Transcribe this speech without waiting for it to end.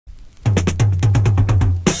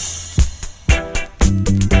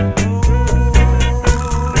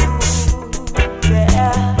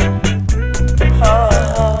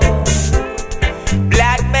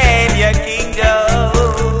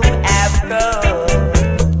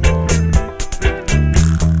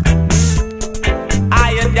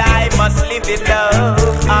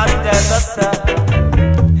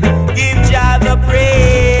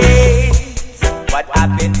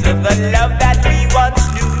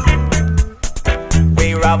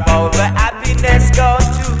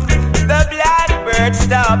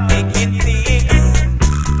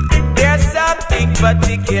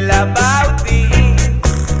particular about these.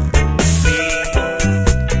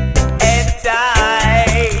 And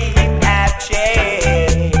time have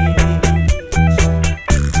changed.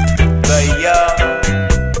 The young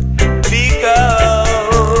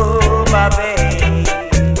become of age.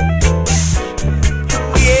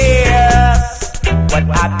 Yes, what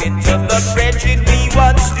happened to the brethren we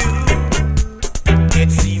once knew?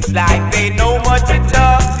 It seems like they know what to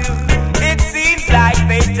talk to. It seems like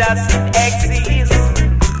they just exist.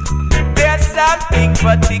 There's something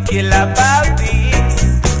particular about this.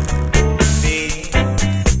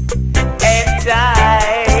 And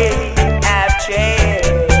time have changed.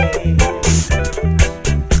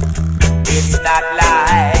 It's not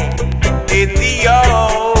like in the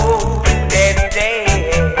olden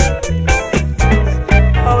days.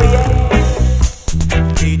 Oh yeah.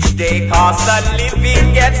 Each day cost of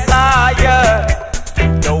living gets higher.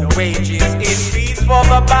 No wages increase for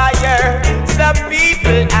the buyer. Some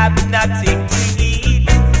people have nothing to eat.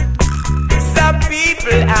 Some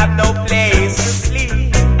people have no place to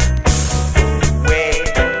sleep. When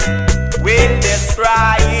will this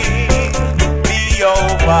crying be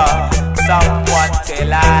over? Someone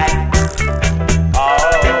tell I. Oh,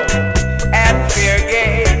 and fear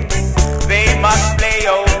games they must play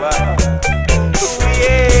over. Ooh,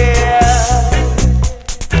 yeah.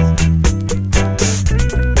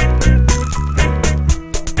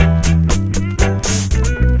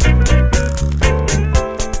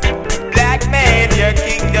 Black man, your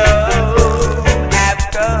kingdom has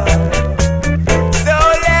come. So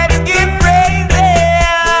let's give praises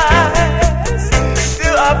to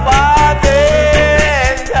our Father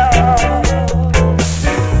and God.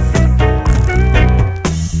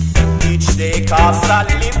 Each day cost of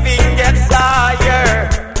living gets higher.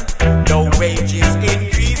 No wages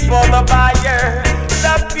increase for the buyer.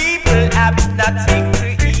 Some people have nothing to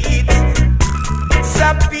eat.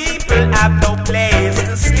 Some people have no place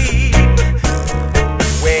to sleep.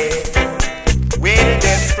 When will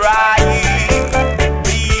this crying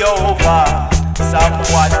be over?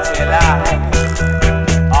 Someone tell I.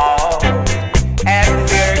 Oh, and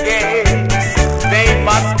their games they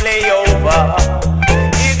must play over.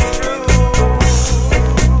 It's true.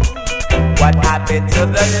 What happened to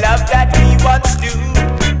the love that we once knew?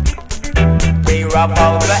 Where of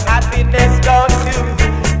all the happiness gone to?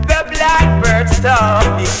 The blackbird stop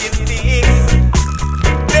making things.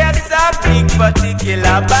 There's something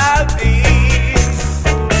particular about this.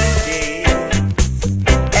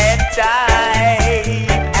 And time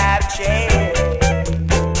have changed.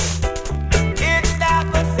 It's not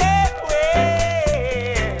the same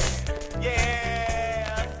way.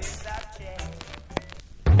 Yes, it's not changed.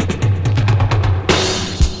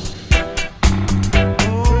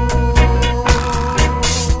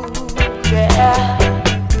 Yeah.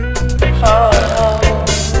 Oh.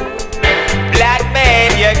 Black man,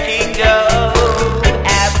 your kingdom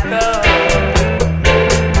has come.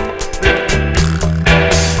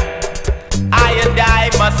 I and I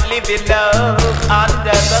must live in love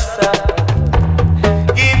under the sun.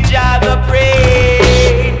 Give Jah the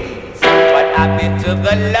praise. What happened to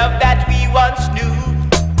the love that we once knew?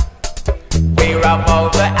 Where have all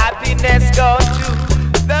the happiness gone to?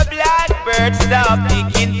 The blackbird stopped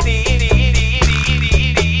making things.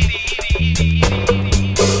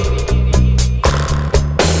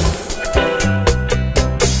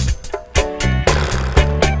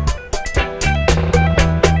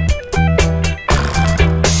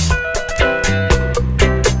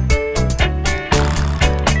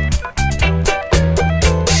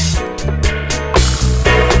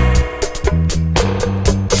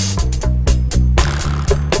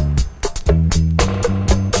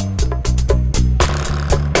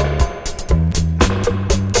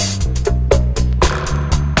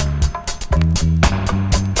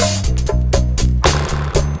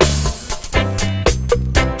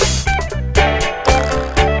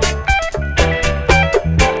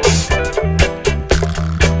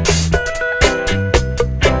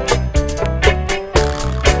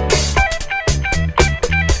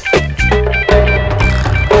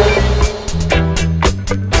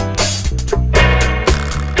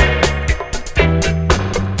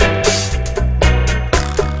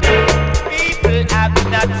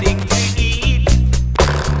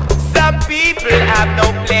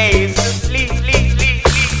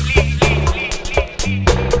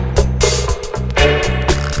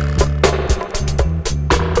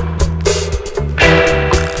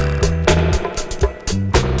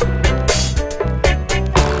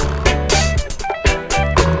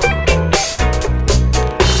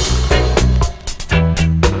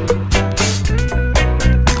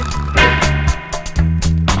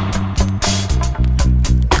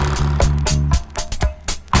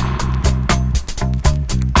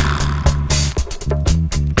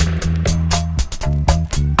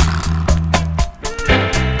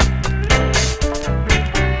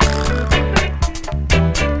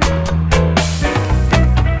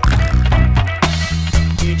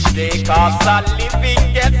 cost of living